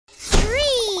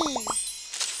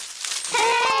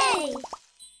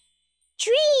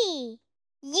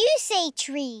say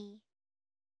tree.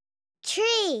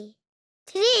 Tree.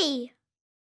 Tree.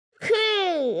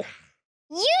 Tree.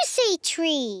 You say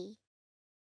tree.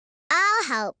 I'll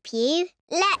help you.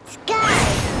 Let's go.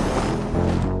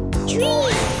 Tree.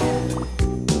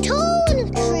 Tall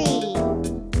tree.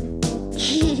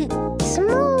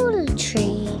 Small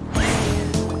tree.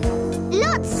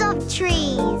 Lots of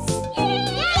trees.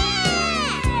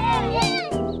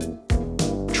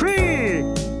 Tree.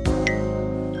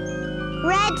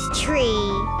 Red tree.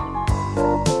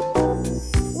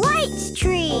 White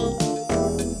tree.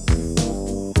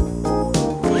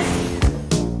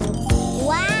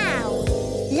 Wow!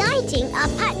 Lighting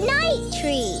up at night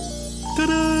tree.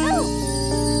 Ta-da!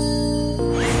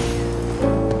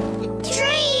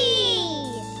 Tree!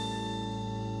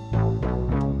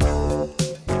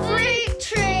 Fruit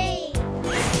tree.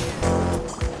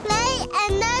 Play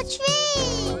in the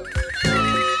tree.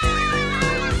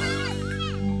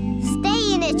 Stay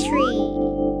in a tree.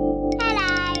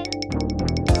 Hello.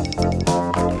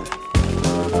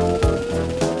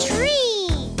 Tree.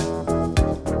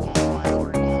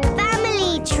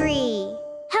 Family tree.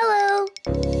 Hello.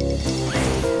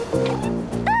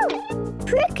 Oh,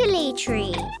 prickly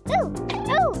tree. Oh,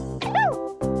 oh, oh.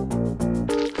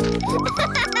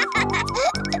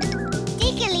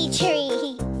 Tickly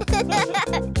tree.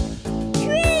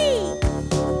 Tree.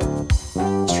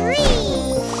 Tree.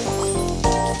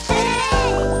 Hey.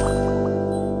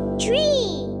 Tree.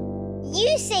 You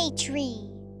say tree.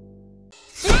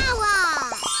 Flower.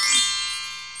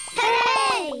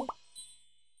 Hey.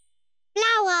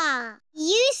 Flower.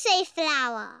 You say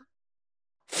flower.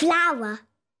 Flower.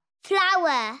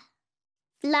 Flower.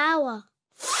 Flower.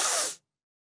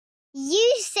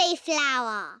 You say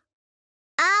flower.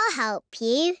 I'll help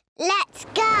you. Let's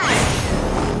go.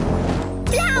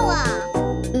 Flower.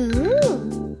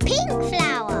 Pink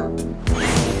flower.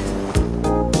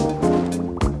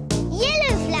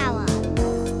 Yellow flower.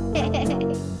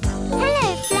 Hello,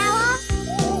 flower.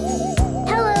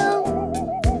 Hello.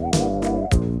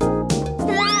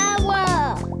 Flower.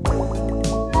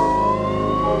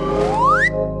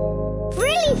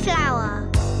 Frilly flower.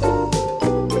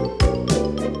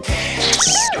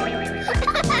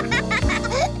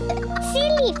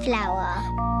 Silly flower.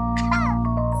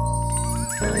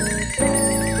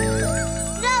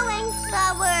 Flowing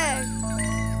flower.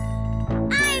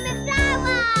 I'm a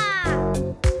flower.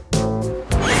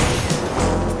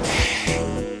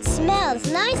 Smells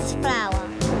nice flower.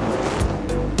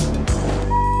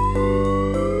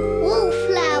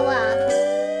 Wallflower.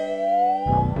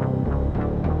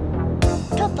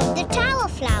 Top of the tower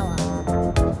flower.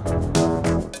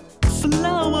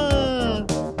 Flower.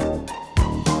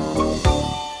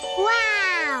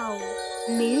 Wow!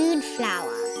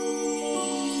 Moonflower.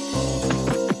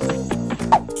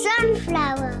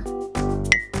 Sunflower.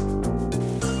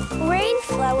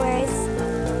 Rainflowers.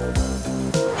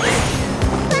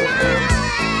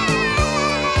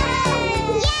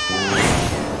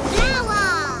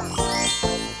 Flower!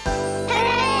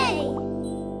 Hey!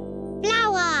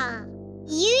 Flower!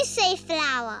 You say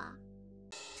flower.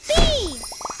 Bee!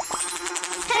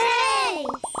 Hey!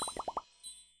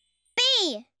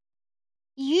 Bee!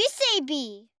 You say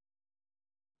bee.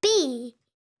 Bee.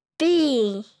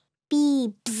 Bee.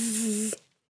 Bee. Bzz.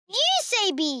 You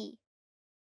say bee.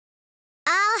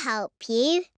 I'll help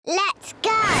you. Let's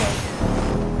go.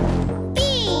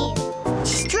 Bee!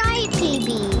 Stripy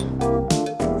bee.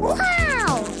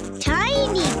 Wow!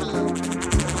 Tiny bee.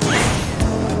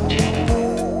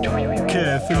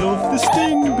 Careful of the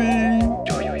sting bee.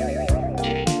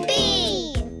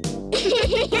 Bee!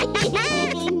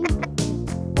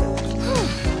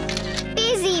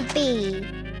 Busy bee.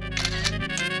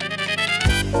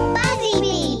 Buzzy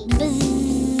bee.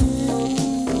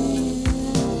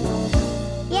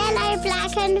 Yellow,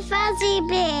 black and fuzzy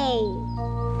bee.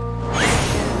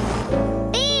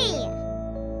 Bee!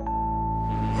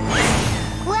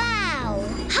 Wow!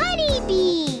 Honey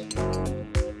bee.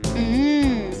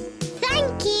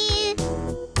 Thank you.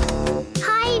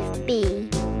 Hive bee.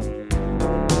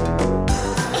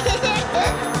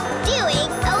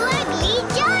 Doing a lovely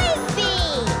jive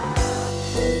bee.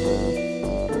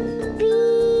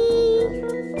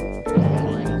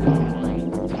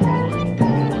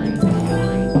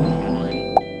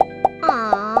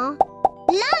 Aww.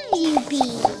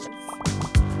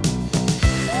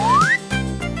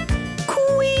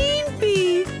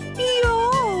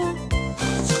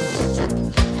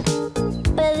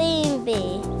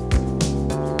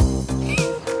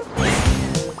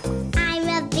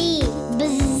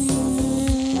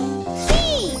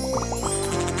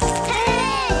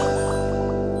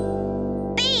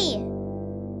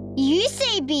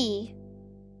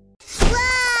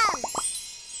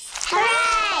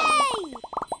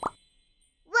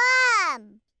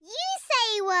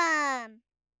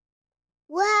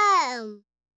 Worm.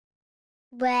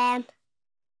 Worm.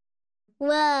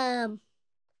 Worm.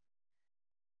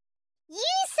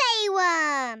 You say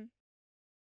worm.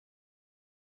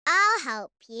 I'll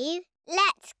help you.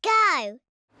 Let's go.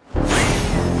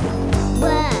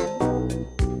 Worm.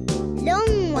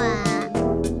 Long worm.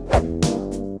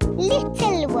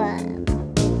 Little worm.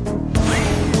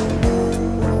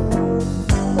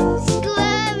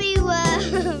 Squirmy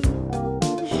worm.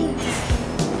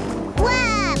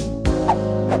 Worm.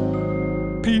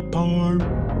 Peepo.